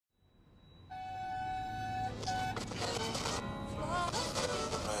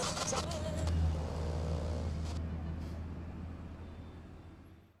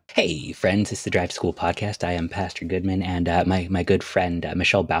Hey, friends, it's the Drive to School podcast. I am Pastor Goodman, and my good friend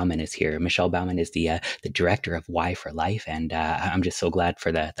Michelle Bauman is here. Michelle Bauman is the director of Y for Life, and I'm just so glad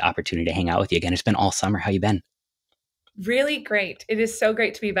for the opportunity to hang out with you again. It's been all summer. How you been? Really great. It is so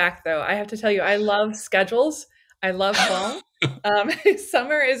great to be back, though. I have to tell you, I love schedules. I love fall.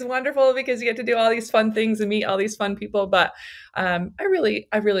 Summer is wonderful because you get to do all these fun things and meet all these fun people. But I really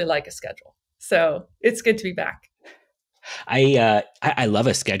like a schedule. So it's good to be back. I love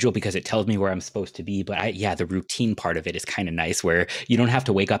a schedule because it tells me where I'm supposed to be. But yeah, the routine part of it is kind of nice, where you don't have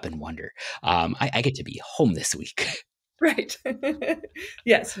to wake up and wonder. I get to be home this week. Right.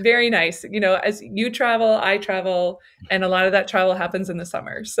 Yes, very nice. As you travel, I travel, and a lot of that travel happens in the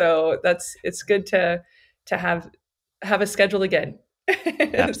summer. So it's good to have a schedule again. So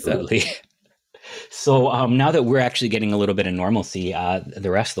Absolutely. So now that we're actually getting a little bit of normalcy,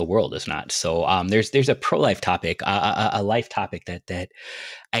 the rest of the world is not. So there's a pro life topic, a life topic that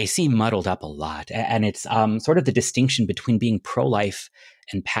I see muddled up a lot, and it's sort of the distinction between being pro life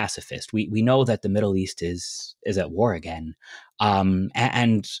and pacifist. We know that the Middle East is at war again,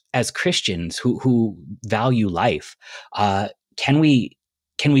 and as Christians who value life, can we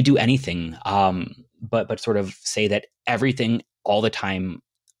do anything but sort of say that everything all the time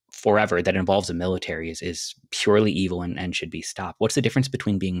forever that involves a military is purely evil and should be stopped? What's the difference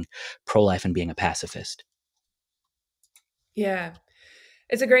between being pro-life and being a pacifist? yeah,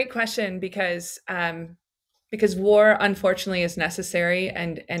 it's a great question because war unfortunately is necessary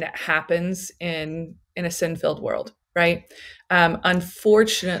and it happens in a sin-filled world, right?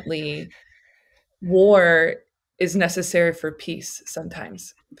 Unfortunately, war is necessary for peace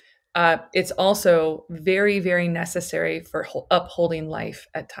sometimes. It's also very, very necessary for upholding life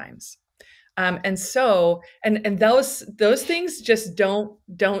at times. And those things just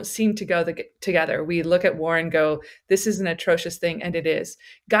don't seem to go together. We look at war and go, "This is an atrocious thing," and it is.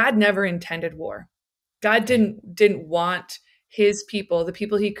 God never intended war. God didn't want his people, the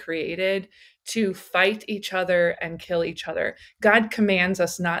people he created, to fight each other and kill each other. God commands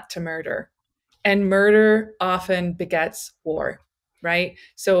us not to murder, and murder often begets war, right?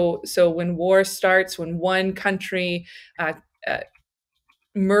 So when war starts, when one country uh, uh,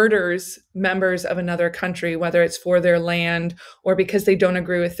 murders members of another country, whether it's for their land or because they don't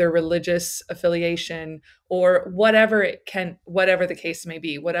agree with their religious affiliation or whatever the case may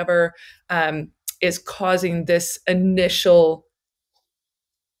be, whatever is causing this initial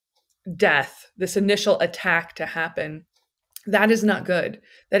death, this initial attack to happen, that is not good.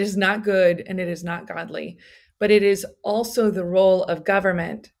 That is not good, and it is not godly. But it is also the role of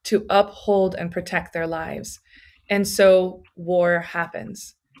government to uphold and protect their lives. And so war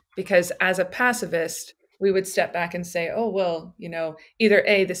happens because as a pacifist, we would step back and say, "Oh well, either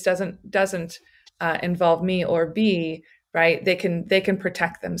A, this doesn't involve me, or B, right? They can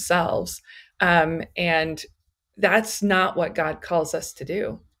protect themselves." And that's not what God calls us to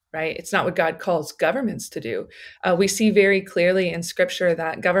do, right? It's not what God calls governments to do. We see very clearly in Scripture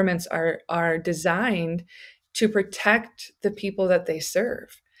that governments are designed to protect the people that they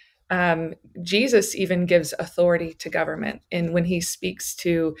serve. Jesus even gives authority to government, and when he speaks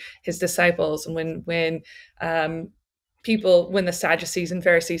to his disciples, and um, when the Sadducees and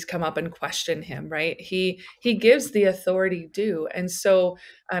Pharisees come up and question him, right? He gives the authority due, and so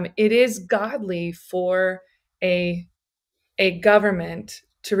it is godly for a a government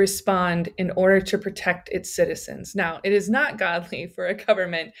to respond in order to protect its citizens. Now, it is not godly for a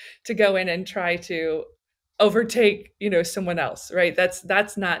government to go in and try to overtake, someone else, right?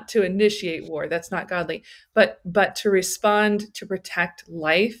 That's not to initiate war. That's not godly. But to respond to protect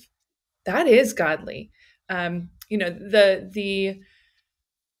life, that is godly. The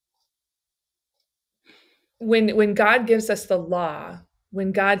when God gives us the law,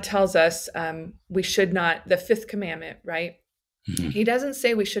 when God tells us we should not, the fifth commandment, right? Mhm. He doesn't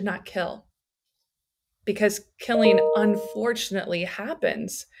say we should not kill, because killing unfortunately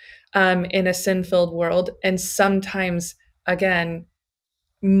happens in a sin-filled world, and sometimes again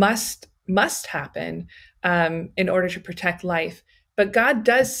must happen in order to protect life. But God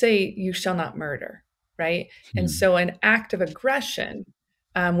does say you shall not murder, right? And Mhm. so an act of aggression,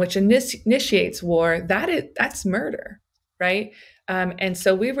 which initiates war, that's murder, right? And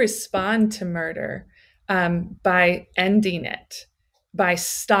so we respond to murder by ending it, by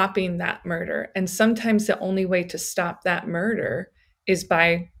stopping that murder. And sometimes the only way to stop that murder is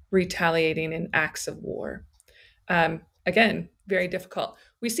by retaliating in acts of war. Again, very difficult.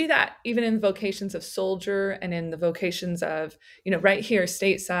 We see that even in the vocations of soldier and in the vocations of, right here,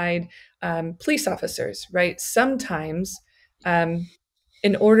 stateside, police officers, right? Sometimes, um,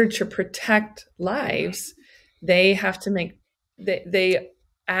 in order to protect lives, they have to make, they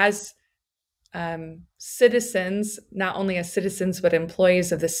as citizens, not only as citizens, but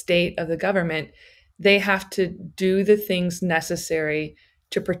employees of the state, of the government, they have to do the things necessary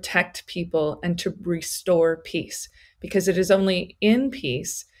to protect people and to restore peace. Because it is only in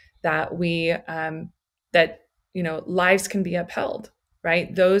peace that that lives can be upheld,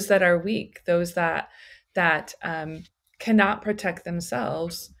 right? Those that are weak, those that cannot protect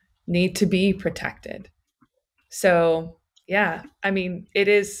themselves, need to be protected. So, yeah, I mean, it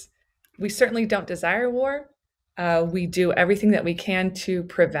is, we certainly don't desire war. We do everything that we can to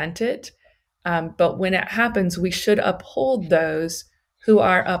prevent it. But when it happens, we should uphold those who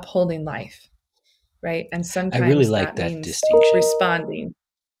are upholding life, right? And I really sometimes like that that means distinction. responding.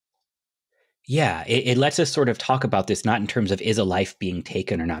 Yeah, it lets us sort of talk about this not in terms of is a life being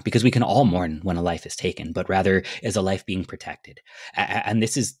taken or not, because we can all mourn when a life is taken, but rather is a life being protected. And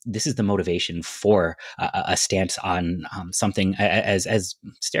this is the motivation for a stance on something as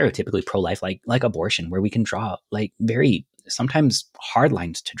stereotypically pro-life, like abortion, where we can draw like very sometimes hard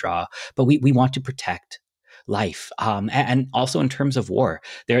lines to draw, but we want to protect life. And also in terms of war,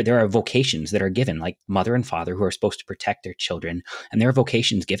 there are vocations that are given, like mother and father, who are supposed to protect their children, and there are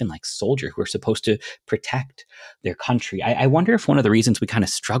vocations given, like soldier, who are supposed to protect their country. I wonder if one of the reasons we kind of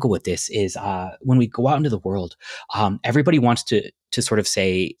struggle with this is when we go out into the world, everybody wants to sort of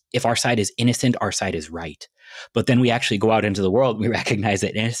say, if our side is innocent, our side is right. But then we actually go out into the world, and we recognize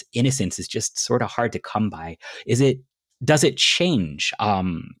that innocence is just sort of hard to come by. Is it? Does it change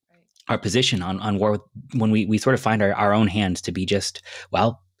our position on war when we sort of find our own hands to be just,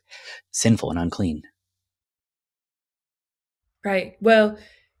 well, sinful and unclean? Right. Well,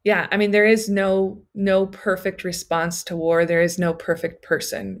 yeah, I mean, there is no perfect response to war. There is no perfect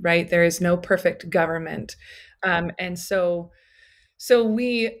person, right? There is no perfect government. And so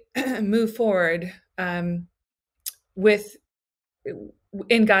we move forward with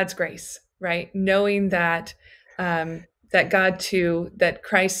in God's grace, right? Knowing that that God too, that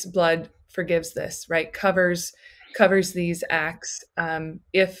Christ's blood forgives this, right? Covers these acts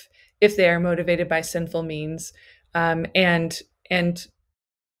if they are motivated by sinful means, and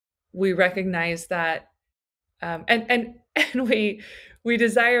we recognize that, and and we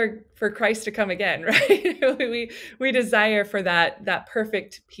desire for Christ to come again, right? We desire for that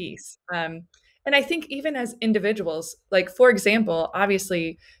perfect peace. And I think even as individuals, like for example,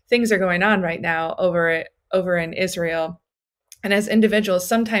 obviously things are going on right now over in Israel. And as individuals,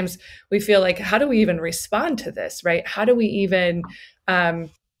 sometimes we feel like, how do we even respond to this, right?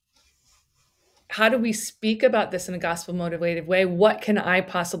 Um, how do we speak about this in a gospel motivated way? What can I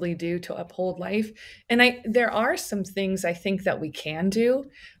possibly do to uphold life? And there are some things I think that we can do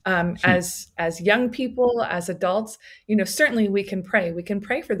Hmm. as young people, as adults. Certainly we can pray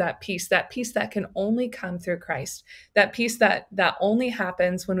for that peace that can only come through Christ, that peace that only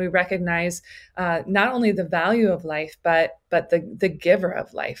happens when we recognize not only the value of life, but the giver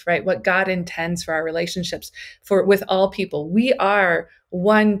of life, right? What God intends for our relationships, for with all people. We are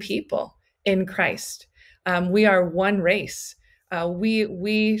one people in Christ. We are one race.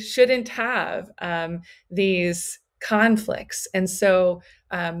 We shouldn't have these conflicts, and so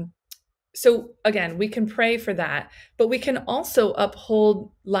again, we can pray for that, but we can also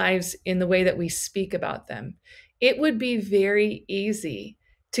uphold lives in the way that we speak about them. It would be very easy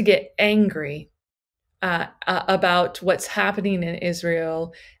to get angry about what's happening in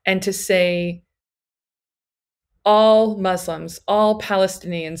Israel and to say, all Muslims, all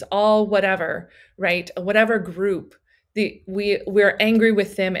Palestinians, all whatever, right? Whatever group, we're angry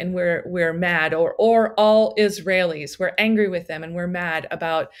with them and we're mad, or all Israelis, we're angry with them and we're mad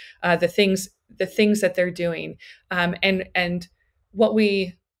about the things that they're doing, and what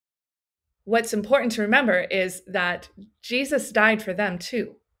we what's important to remember is that Jesus died for them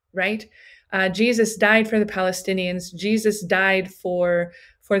too, right? Jesus died for the Palestinians. Jesus died for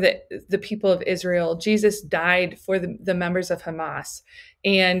the people of Israel. Jesus died for the members of Hamas,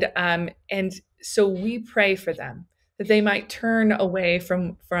 and so we pray for them that they might turn away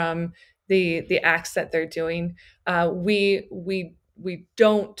from the acts that they're doing. We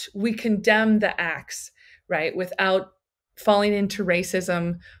condemn the acts, right, without falling into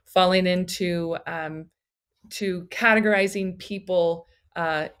racism, falling into to categorizing people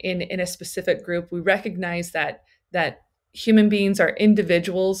in a specific group. We recognize that human beings are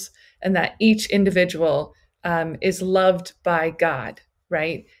individuals, and that each individual is loved by God,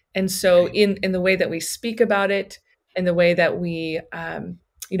 right? And so, Right. in the way that we speak about it, in the way that we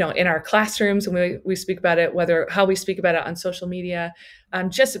in our classrooms, and we speak about it, whether how we speak about it on social media,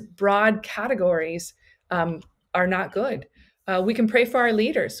 just broad categories are not good. We can pray for our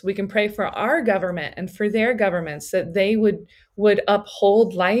leaders. We can pray for our government and for their governments that they would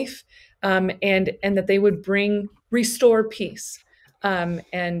uphold life, and that they would restore peace.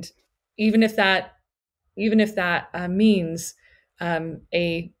 And even if that means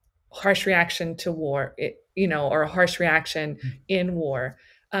a harsh reaction to war, or a harsh reaction in war.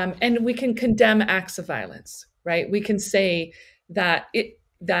 And we can condemn acts of violence, right? We can say that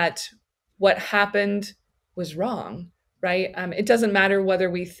what happened was wrong, right? It doesn't matter whether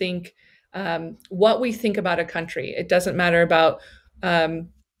we think what we think about a country. It doesn't matter about um,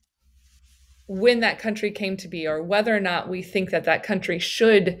 when that country came to be, or whether or not we think that that country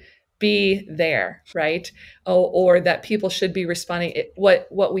should be there, right? Or that people should be responding.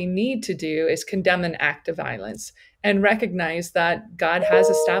 What we need to do is condemn an act of violence and recognize that God has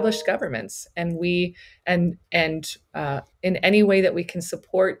established governments, and in any way that we can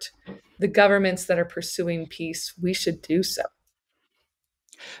support the governments that are pursuing peace, we should do so.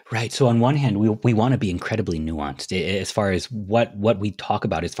 Right. So on one hand, we want to be incredibly nuanced as far as what we talk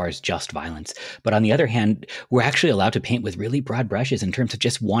about as far as just violence. But on the other hand, we're actually allowed to paint with really broad brushes in terms of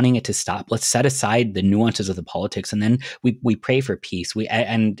just wanting it to stop. Let's set aside the nuances of the politics, and then we pray for peace.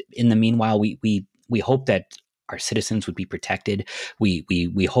 And in the meanwhile, we hope that our citizens would be protected.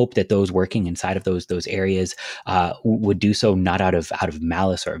 We hope that those working inside of those areas would do so not out of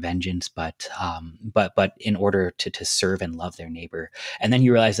malice or vengeance, but in order to serve and love their neighbor. And then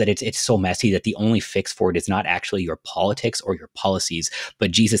you realize that it's so messy that the only fix for it is not actually your politics or your policies,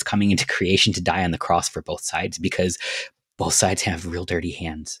 but Jesus coming into creation to die on the cross for both sides, because both sides have real dirty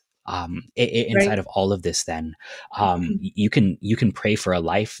hands. Inside Right. of all of this, then you can pray for a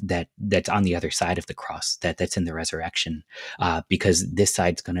life that's on the other side of the cross, that's in the resurrection, because this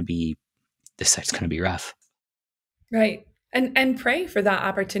side's gonna be rough. Right. And pray for that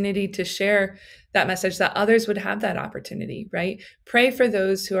opportunity to share that message, that others would have that opportunity, right? Pray for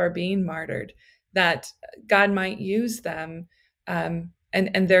those who are being martyred, that God might use them, and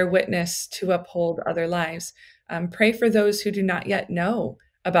their witness to uphold other lives. Pray for those who do not yet know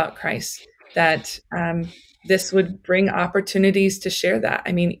about Christ, that this would bring opportunities to share that.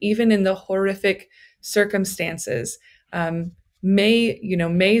 I mean, even in the horrific circumstances,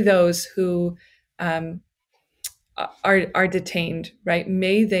 may those who um, are detained, right?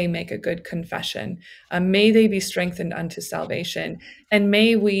 May they make a good confession. May they be strengthened unto salvation, and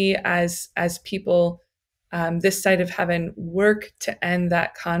may we, as people, this side of heaven, work to end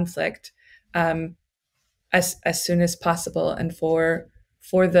that conflict as soon as possible, and for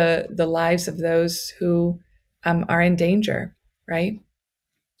the lives of those who are in danger, right?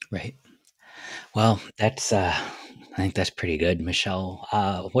 Right. Well, I think that's pretty good, Michelle.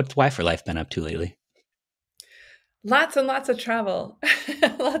 What's Why for Life been up to lately? Lots and lots of travel,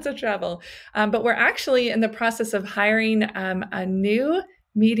 lots of travel. But we're actually in the process of hiring a new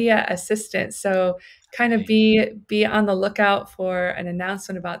media assistant. So kind of Okay. be on the lookout for an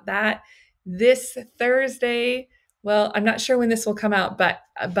announcement about that this Thursday. Well, I'm not sure when this will come out, but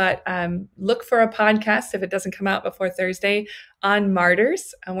look for a podcast if it doesn't come out before Thursday on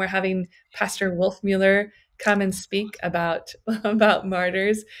martyrs. And we're having Pastor Wolf Mueller come and speak about about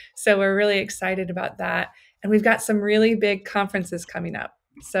martyrs. So we're really excited about that, and we've got some really big conferences coming up.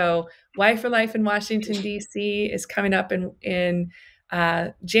 So, Y for Life in Washington, D.C. is coming up in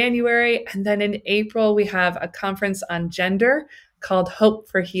January. And then in April, we have a conference on gender called Hope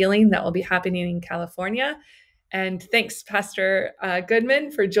for Healing that will be happening in California. And thanks, Pastor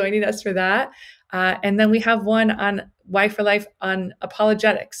Goodman, for joining us for that. And then we have one on Y for Life on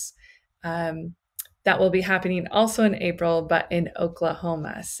apologetics. Um, that will be happening also in April, but in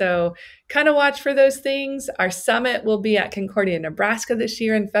Oklahoma. So kind of watch for those things. Our summit will be at Concordia, Nebraska this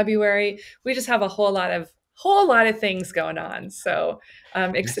year in February. We just have a whole lot of things going on. So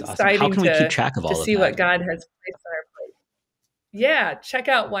it's That's awesome. How exciting can we keep to track of all of see that? what God has placed on our plate. Yeah, check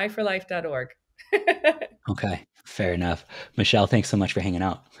out yforlife.org. Okay, fair enough. Michelle, thanks so much for hanging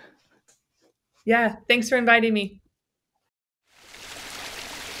out. Yeah, thanks for inviting me.